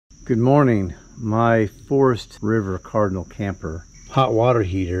Good morning. My Forest River Cardinal Camper hot water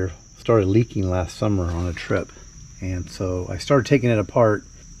heater started leaking last summer on a trip, and so I started taking it apart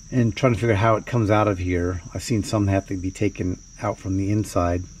and trying to figure out how it comes out of here. I've seen some have to be taken out from the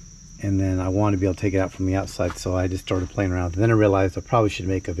inside, and then I wanted to be able to take it out from the outside, so I just started playing around. And then I realized I probably should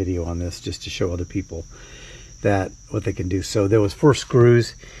make a video on this just to show other people that what they can do. So there was 4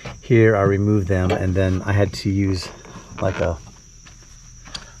 screws here. I removed them, and then I had to use like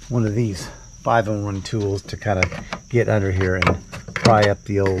one of these 5-in-1 tools to kind of get under here and pry up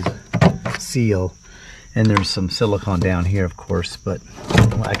the old seal. And there's some silicone down here, of course, but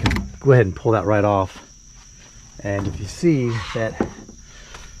I can go ahead and pull that right off. And if you see that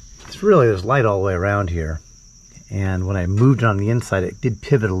there's light all the way around here, and when I moved it on the inside, it did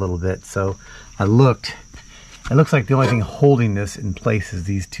pivot a little bit. So I looked, it looks like the only thing holding this in place is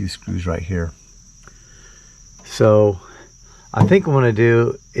these 2 screws right here. So I think what I'm going to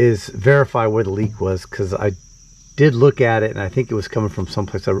do is verify where the leak was, because I did look at it and I think it was coming from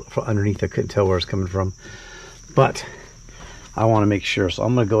someplace underneath. I couldn't tell where it's coming from, but I want to make sure. So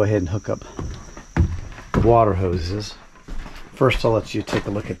I'm going to go ahead and hook up the water hoses. First, I'll let you take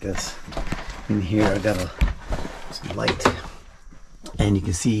a look at this. In here I got some light, and you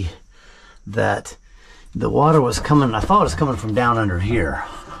can see that the water was coming, I thought it was coming from down under here,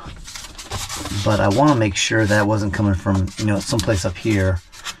 but I want to make sure that it wasn't coming from, you know, someplace up here.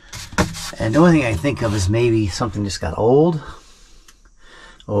 And the only thing I think of is maybe something just got old,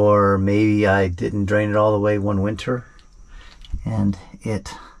 or maybe I didn't drain it all the way one winter and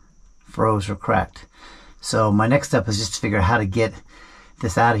it froze or cracked. So my next step is just to figure out how to get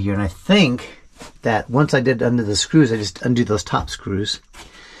this out of here. And I think that once I did undo the screws, I just undo those top screws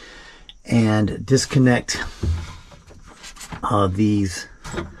and disconnect these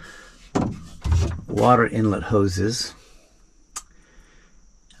water inlet hoses.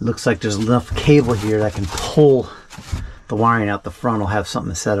 It looks like there's enough cable here that I can pull the wiring out the front. I'll have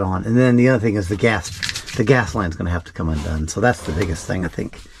something to set it on. And then the other thing is the gas line's going to have to come undone. So that's the biggest thing, I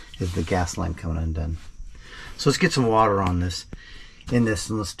think, is the gas line coming undone. So let's get some water on this, and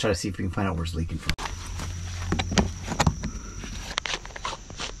let's try to see if we can find out where it's leaking from.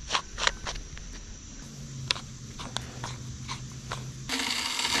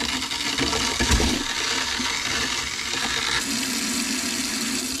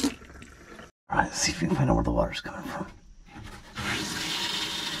 Alright, let's see if we can find out where the water's coming from.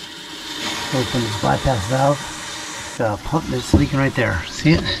 Open this bypass valve. Got a pump that's leaking right there.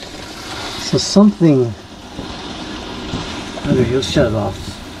 See it? So something under here, let's shut it off.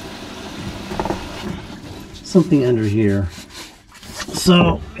 Something under here.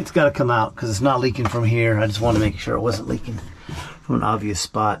 So it's got to come out because it's not leaking from here. I just want to make sure it wasn't leaking from an obvious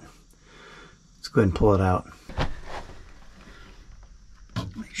spot. Let's go ahead and pull it out.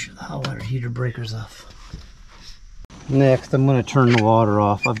 Make sure the hot water heater breaker's off. Next, I'm going to turn the water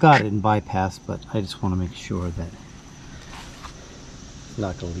off. I've got it in bypass, but I just want to make sure that it's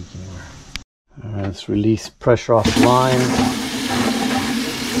not going to leak anywhere. Alright, let's release pressure off the line.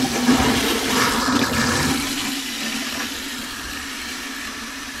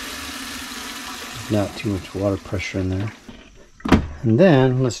 Not too much water pressure in there. And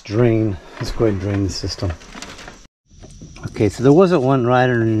then let's go ahead and drain the system. Okay, so there wasn't one right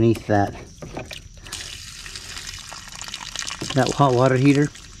underneath that hot water heater.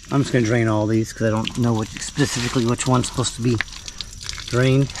 I'm just going to drain all these because I don't know specifically which one's supposed to be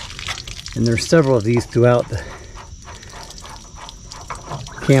drained. And there's several of these throughout the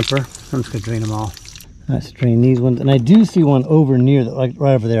camper. I'm just going to drain them all. Let's drain these ones. And I do see one over near, like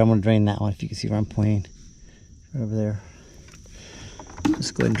right over there. I'm going to drain that one, if you can see where I'm pointing. Right over there.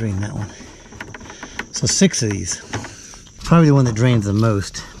 Let's go ahead and drain that one. So 6 of these. Probably the one that drains the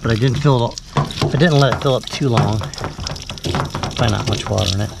most, but I didn't let it fill up too long. Probably not much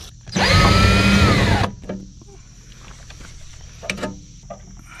water in it.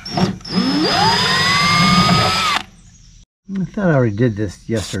 I thought I already did this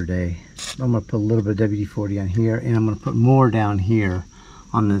yesterday. I'm going to put a little bit of WD-40 on here, and I'm going to put more down here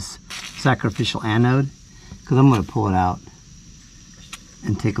on this sacrificial anode, because I'm going to pull it out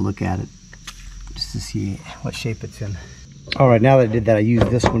and take a look at it just to see what shape it's in. Alright, now that I did that, I used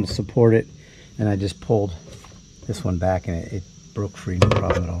this one to support it, and I just pulled this one back, and it broke free, no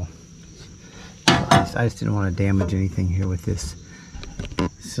problem at all. I just didn't want to damage anything here with this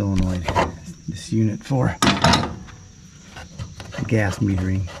solenoid, this unit for gas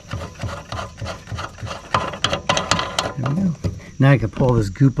metering. There we go. Now I can pull this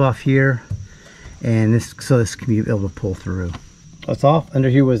goop off here, and this can be able to pull through. it's off. Under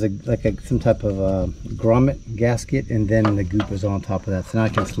here was some type of grommet gasket, and then the goop was on top of that. So now I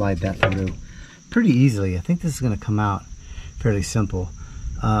can slide that through pretty easily. I think this is going to come out fairly simple.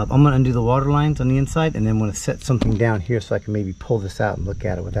 I'm going to undo the water lines on the inside, and then I'm going to set something down here so I can maybe pull this out and look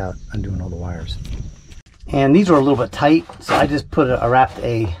at it without undoing all the wires. And these were a little bit tight, so I just I wrapped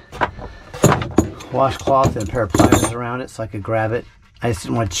a washcloth and a pair of pliers around it so I could grab it. I just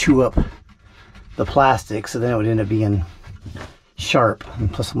didn't want to chew up the plastic, so then it would end up being sharp.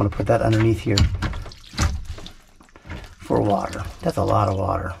 And plus I'm going to put that underneath here for water. That's a lot of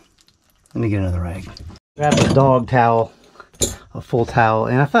water. Let me get another rag. Grab a dog towel, a full towel,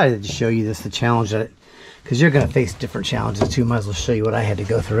 and I thought I'd just show you this, the challenge that because you're going to face different challenges too. Might as well show you what I had to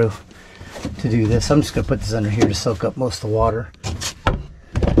go through to do this. I'm just going to put this under here to soak up most of the water,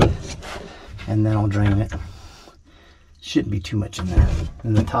 and then I'll drain it. Shouldn't be too much in there.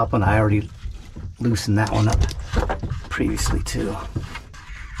 And the top one, I already loosened that one up previously too.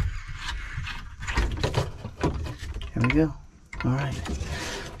 There we go. All right,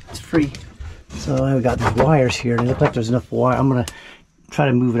 it's free. So I got these wires here, and it looks like there's enough wire. I'm gonna try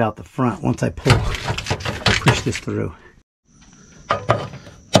to move it out the front once I push this through.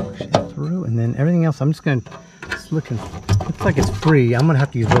 Push it through, and then everything else, I'm just gonna, looks like it's free. I'm gonna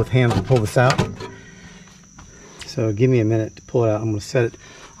have to use both hands to pull this out. So give me a minute to pull it out. I'm gonna set it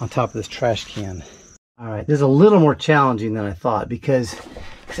on top of this trash can. All right, this is a little more challenging than I thought because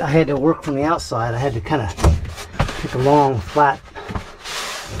I had to work from the outside. I had to kind of take a long, flat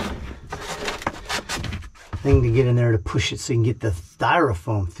thing to get in there to push it so you can get the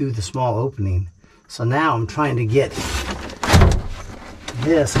styrofoam through the small opening. So now I'm trying to get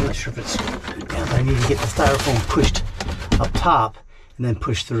this. I'm not sure if it's good down, but I need to get the styrofoam pushed up top and then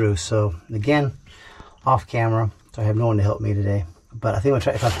push through. So again, off camera, so I have no one to help me today. But I think I'll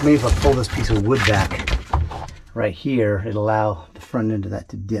try, if I pull this piece of wood back right here, it'll allow the front end of that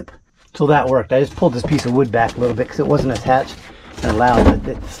to dip. So that worked. I just pulled this piece of wood back a little bit because it wasn't attached and allowed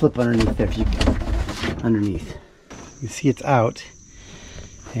it to slip underneath there. If you can, underneath. You see it's out,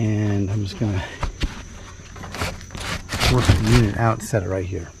 and I'm just gonna work the unit out and set it right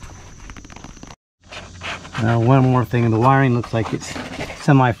here. Now one more thing, the wiring looks like it's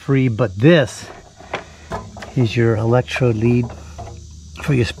semi-free, but this is your electrode lead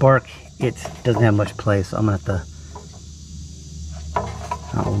for your spark. It doesn't have much place, so I'm gonna have to, I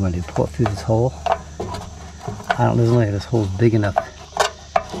don't know what I'm gonna do, pull it through this hole. Doesn't look like this hole's big enough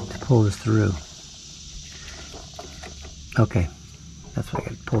to pull this through. Okay, that's what I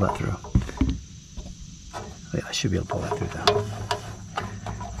got to pull that through. Yeah, I should be able to pull that through though.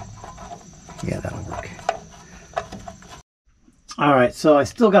 Yeah, that'll work. All right, so I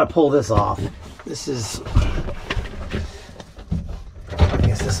still got to pull this off. This is, I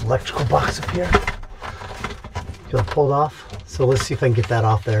guess, this electrical box up here. Feel pulled off. So let's see if I can get that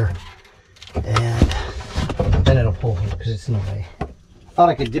off there, and then it'll pull because it's in the way. I thought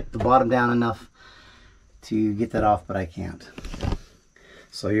I could dip the bottom down enough to get that off, but I can't.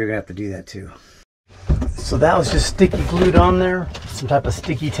 So you're gonna have to do that too. So that was just sticky glued on there, some type of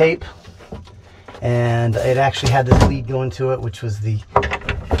sticky tape, and it actually had this lead going to it, which was the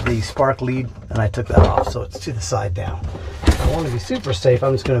spark lead, and I took that off, so it's to the side down. If I want to be super safe,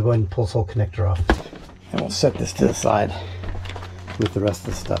 I'm just gonna go ahead and pull this whole connector off, and we'll set this to the side with the rest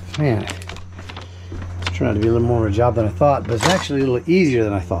of the stuff. Man, it's turned out to be a little more of a job than I thought, but it's actually a little easier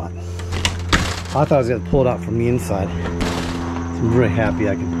than I thought. I thought I was going to pull it out from the inside. So I'm very happy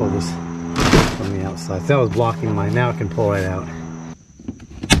I can pull this from the outside. So that was blocking mine. Now I can pull right out.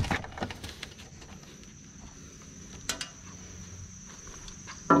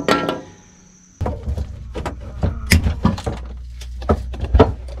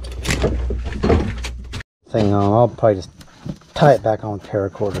 Thing on. I'll probably just tie it back on with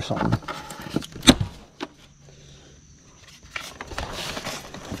paracord or something.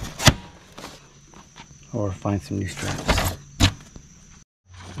 Or find some new straps.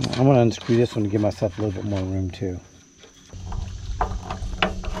 I'm going to unscrew this one to give myself a little bit more room too.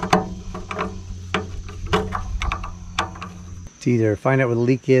 It's either find out where the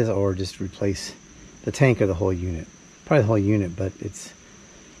leak is or just replace the tank or the whole unit. Probably the whole unit, but it's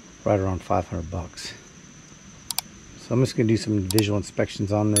right around 500 bucks. So I'm just going to do some visual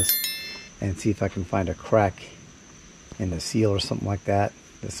inspections on this and see if I can find a crack in the seal or something like that.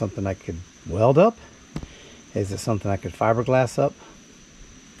 That's something I could weld up. Is it something I could fiberglass up?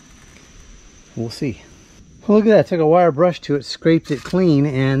 We'll see. Well, look at that. I took a wire brush to it, scraped it clean,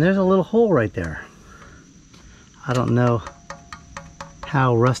 and there's a little hole right there. I don't know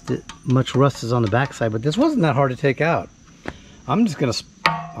how much rust is on the backside, but this wasn't that hard to take out. I'm gonna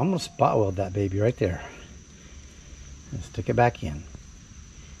spot weld that baby right there. and stick it back in.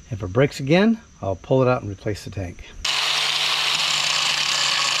 If it breaks again, I'll pull it out and replace the tank.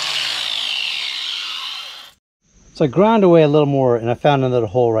 So I ground away a little more and I found another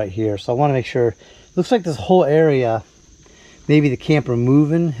hole right here. So I want to make sure, looks like this whole area, maybe the camper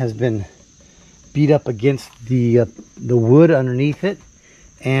moving has been beat up against the wood underneath it,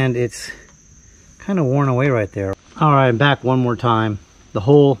 and it's kind of worn away right there. All right, I'm back one more time. The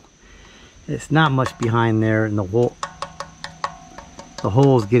hole, it's not much behind there, and the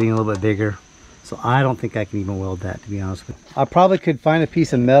hole is getting a little bit bigger. So I don't think I can even weld that, to be honest with you. I probably could find a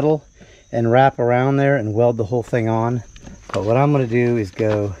piece of metal and wrap around there and weld the whole thing on. But what I'm going to do is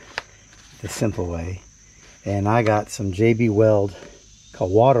go the simple way. And I got some JB weld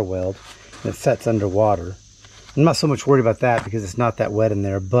called water weld, and it sets underwater. I'm not so much worried about that because it's not that wet in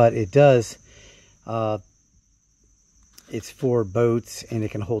there, but it does, it's for boats, and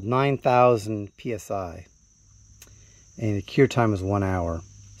it can hold 9,000 psi, and the cure time is 1 hour.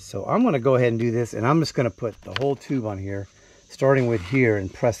 So I'm going to go ahead and do this, and I'm just going to put the whole tube on here, starting with here,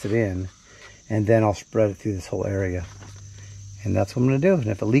 and press it in, and then I'll spread it through this whole area. And that's what I'm going to do. And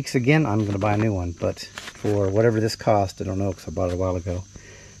if it leaks again, I'm going to buy a new one. But for whatever this cost, I don't know because I bought it a while ago,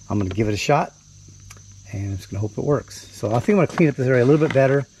 I'm going to give it a shot, and I'm just going to hope it works. So I think I'm going to clean up this area a little bit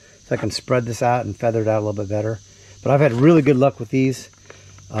better so I can spread this out and feather it out a little bit better. But I've had really good luck with these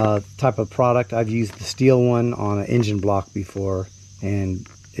type of product. I've used the steel one on an engine block before, and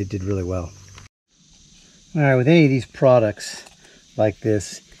it did really well. All right, with any of these products like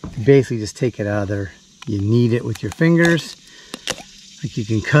this, you basically just take it out of there. You knead it with your fingers. Like you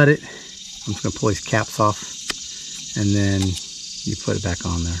can cut it. I'm just going to pull these caps off, and then you put it back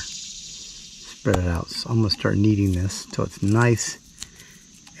on there. Spread it out. So I'm going to start kneading this until it's nice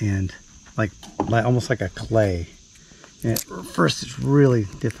and like almost like a clay. And at first it's really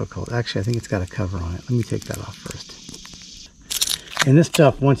difficult. Actually, I think it's got a cover on it. Let me take that off first. And this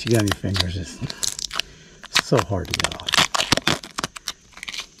stuff, once you get on your fingers, is so hard to get off.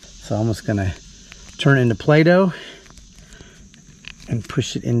 So I'm just going to turn it into Play-Doh and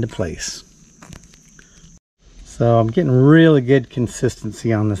push it into place. So I'm getting really good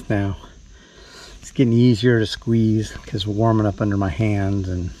consistency on this now. It's getting easier to squeeze because we're warming up under my hands,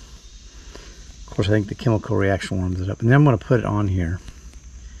 and of course I think the chemical reaction warms it up. And then I'm going to put it on here.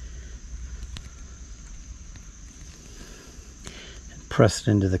 And press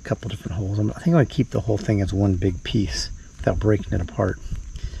it into the couple different holes. I think I'm going to keep the whole thing as one big piece without breaking it apart.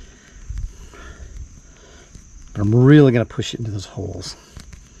 But I'm really going to push it into those holes.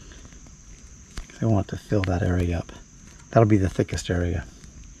 I want to fill that area up. That'll be the thickest area.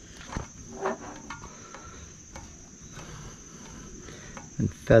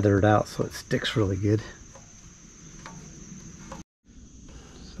 And feather it out so it sticks really good.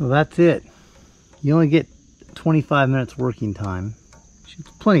 So that's it. You only get 25 minutes working time. It's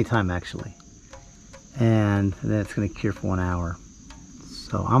plenty of time actually. And then it's going to cure for 1 hour.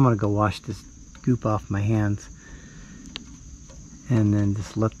 So I'm going to go wash this goop off my hands, and then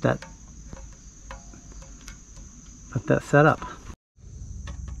just let that set up.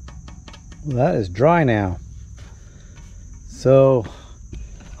 Well, that is dry now. So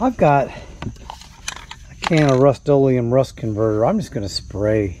I've got a can of Rust-Oleum rust converter. I'm just going to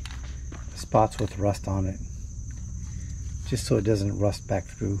spray spots with rust on it, just so it doesn't rust back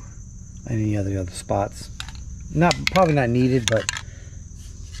through any of the other spots. Probably not needed, but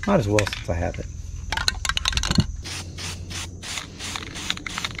might as well since I have it.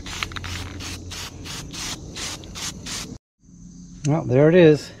 Well, there it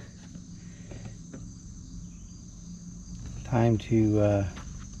is. Time to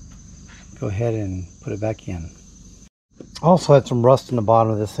go ahead and put it back in. Also had some rust in the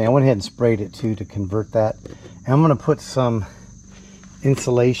bottom of this thing. I went ahead and sprayed it too to convert that. And I'm going to put some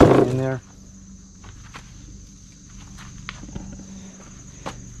insulation in there.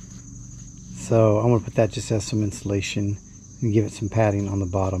 So I'm going to put that just as some insulation and give it some padding on the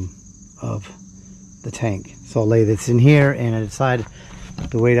bottom of the tank. So I'll lay this in here, and I decide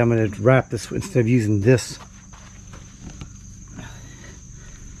the way that I'm going to wrap this, instead of using this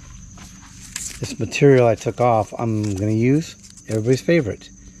material I took off, I'm going to use everybody's favorite,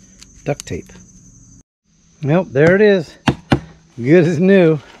 duct tape. Nope, there it is. Good as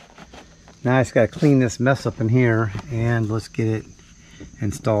new. Now I just got to clean this mess up in here, and let's get it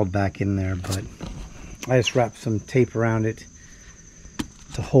installed back in there. But I just wrapped some tape around it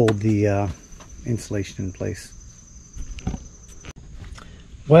to hold the insulation in place.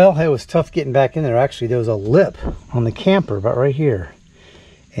 Well, it was tough getting back in there. Actually, there was a lip on the camper about right here,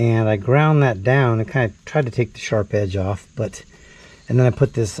 and I ground that down and kind of tried to take the sharp edge off, and then I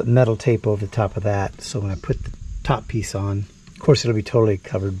put this metal tape over the top of that, so when I put top piece on. Of course it'll be totally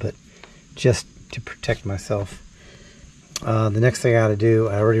covered, but just to protect myself. The next thing I gotta do,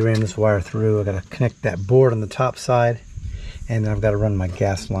 I already ran this wire through. I gotta connect that board on the top side, and then I've got to run my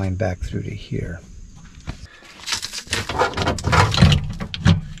gas line back through to here.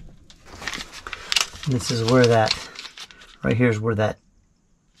 And this is where that, right here is where that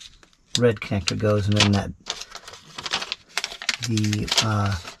red connector goes, and then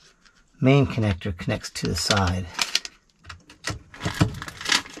the main connector connects to the side.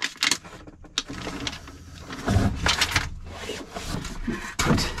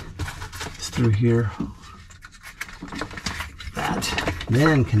 Put this through here, like that,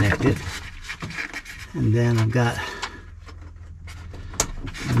 then connect it, and then I've got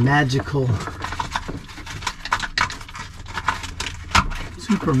a magical,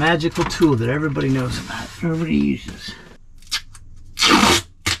 super magical tool that everybody knows about, everybody uses.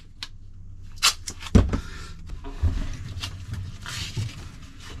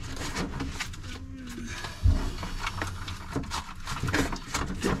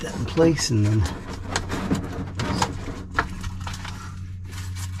 Fit that in place, and then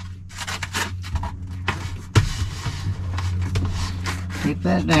tape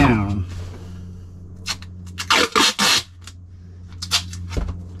that down.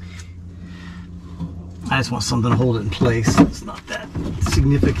 I just want something to hold it in place. It's not that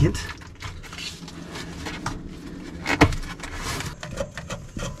significant.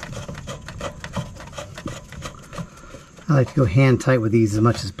 I like to go hand tight with these as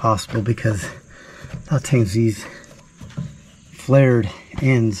much as possible, because a lot of times these flared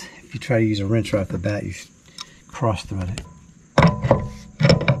ends, if you try to use a wrench right off the bat, you cross thread it.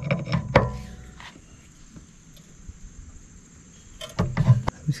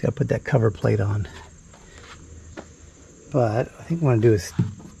 I'm just gotta put that cover plate on. But I think what I want to do is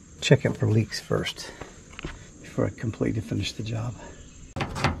check it for leaks first before I completely finish the job.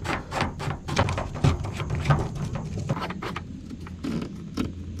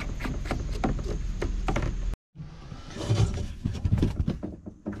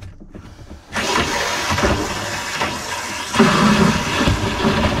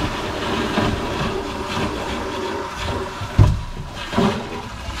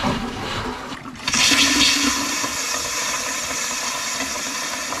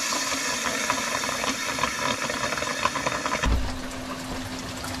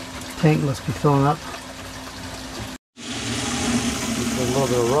 Tank must be filling up. There's a little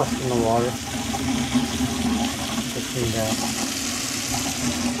bit of rust in the water. Let's clean that.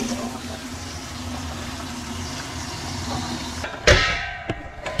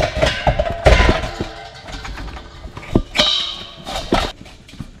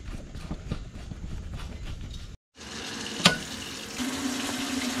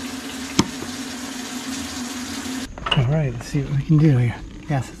 All right, let's see what we can do here.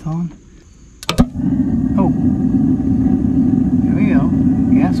 Gas is on. Oh, there we go.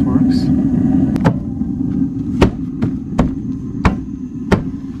 Gas works.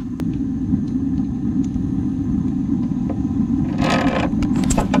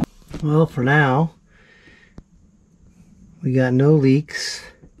 Well, for now, we got no leaks.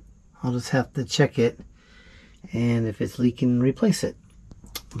 I'll just have to check it, and if it's leaking, replace it.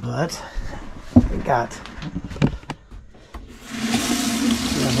 But we got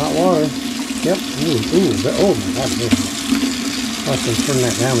hot water. Yep. Oh my God. I can turn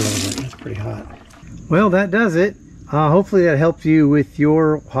that down a little bit. That's pretty hot. Well, that does it. Hopefully that helped you with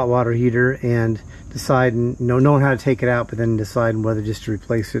your hot water heater and deciding, knowing how to take it out, but then deciding whether just to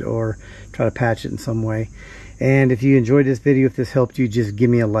replace it or try to patch it in some way. And if you enjoyed this video, if this helped you, just give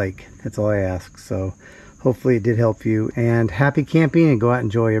me a like. That's all I ask. So hopefully it did help you. And happy camping, and go out and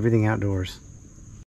enjoy everything outdoors.